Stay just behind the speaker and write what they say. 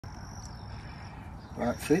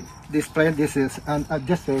See, this plant, this is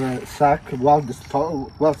just a sack, wild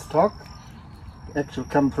stock. Actually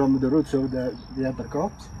come from the roots of the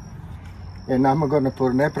apricots. And I'm going to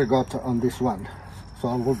put an apricot on this one. So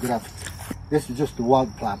I will graft. This is just a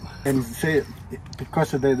wild plum. And see,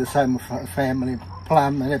 because they're the same family,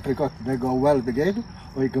 plum and apricot, they go well together.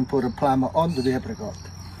 Or you can put a plum onto the apricot.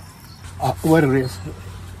 What it is,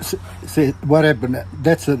 see, what happened,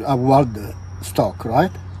 that's a wild stock,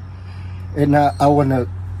 right? And I want to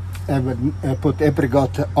put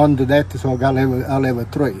apricot onto that, so I'll have a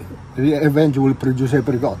tree. Eventually produce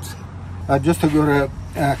apricots. I just got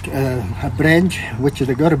a branch which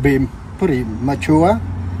they got to be pretty mature.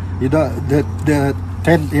 You know,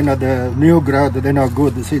 the new growth, they're not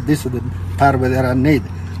good. See, this is the part where I need.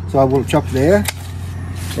 So I will chop there,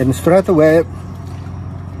 and straight away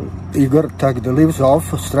you got to take the leaves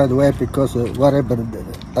off straight away, because whatever,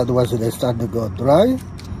 otherwise they start to go dry.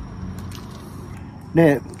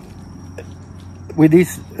 Now, with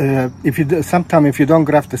this, sometimes if you don't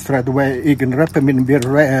graft it straight away, you can wrap them in a bit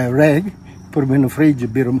of rag, put them in the fridge, a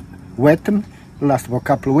bit of wet them, last for a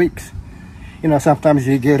couple of weeks. You know, sometimes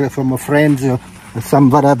you get it from a friend or some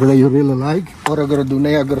variety that you really like. What I'm going to do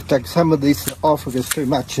now, I'm going to take some of this off because it's too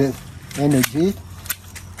much energy.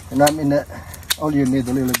 And I mean, all you need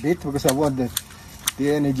a little bit, because I want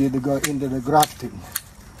the energy to go into the grafting.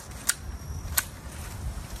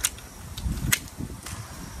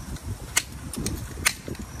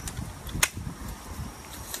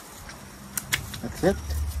 That's it.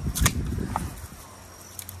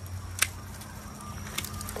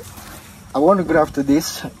 I want to graft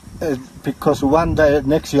this because one day,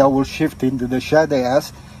 next year, I will shift into the shade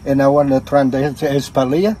areas, and I want to try the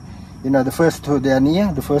espalier. You know, the first two down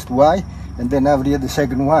here, the first Y, and then over here the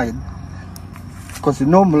second Y. Because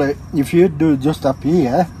normally, if you do just up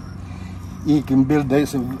here, you can build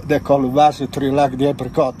this, they call a vase tree like the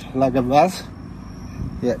apricot, like a vase.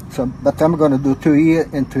 Yeah, so, but I'm going to do two here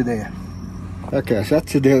and two there. Okay, so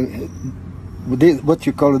that's what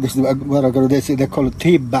you call this, what I call this, they call it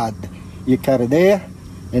tea bud. You carry there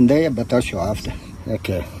and there, but I'll show after.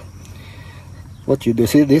 Okay. What you do,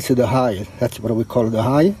 see, this is the high. That's what we call the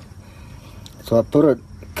high. So I put a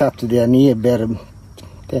cut down here, about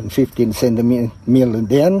 10-15 centimeters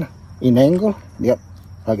down in angle. Yep,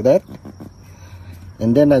 like that.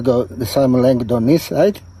 And then I go the same length on this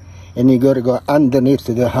side, and you got to go underneath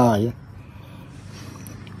the high.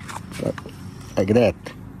 So, like that.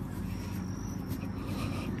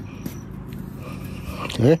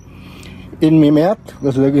 Okay. In my mat,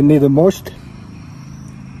 because we need the most.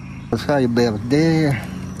 That's how you bear it there.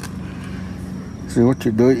 So what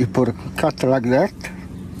you do, you put a cut like that,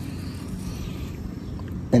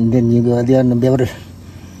 and then you go down about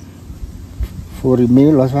 40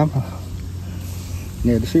 mil or something.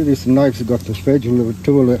 Now, you see this knife's got the spatula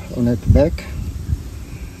tool on at the back.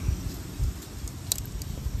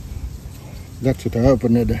 That's to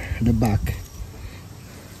open the back.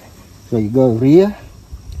 So you go over here.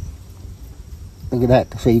 Look at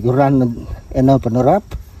that. So you can run and open it up.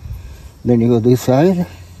 Then you go this side.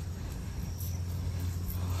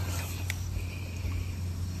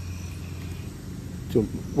 So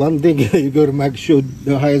one thing you got to make sure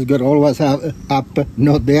the high's got always up,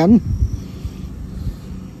 not down.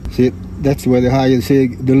 See, that's where the high is. See,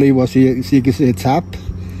 the leaf was here. See, you can see it's up.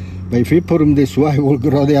 But if you put them this way, it will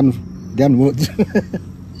grow downwards.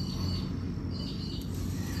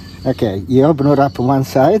 Okay, you open it up on one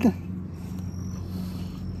side.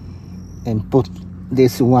 And put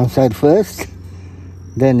this one side first,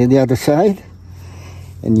 then the other side,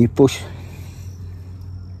 and you push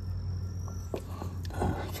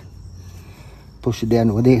it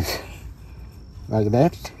down with this, like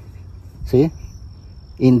that. See,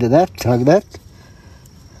 into that, like that.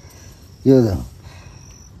 You go.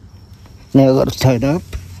 Now I got to tie it up.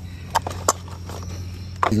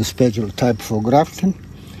 It's a special type for grafting.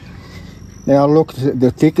 Now look at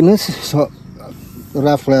the thickness. So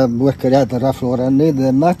roughly, I work it out roughly what I need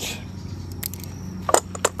that much.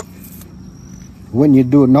 When you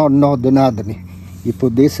do not the other, you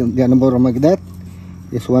put this in the bottom like that,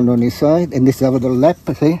 this one on this side, and this over the lap,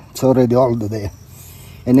 see, it's already all there.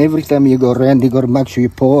 And every time you go around, you got to make sure you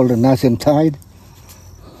pull all the nice and tight.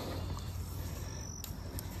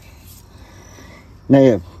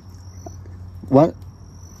 Now,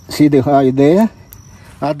 see the high there?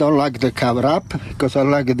 I don't like the cover up because I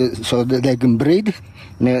like it so that they can breathe.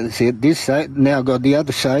 Now see this side, now I got the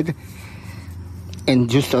other side, and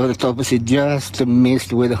just over the top is just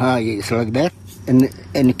mixed with high, it's like that,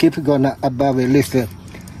 and keep it going above at least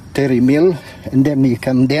 30 mil, and then you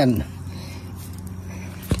come down.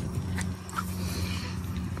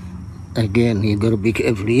 Again, you gotta be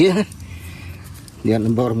careful here. The on the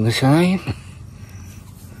bottom of the side.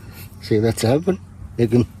 See, that's open. They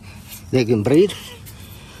can breathe.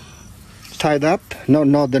 Tied up, not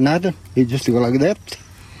another. You just go like that.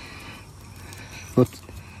 But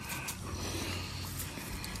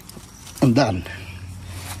I'm done.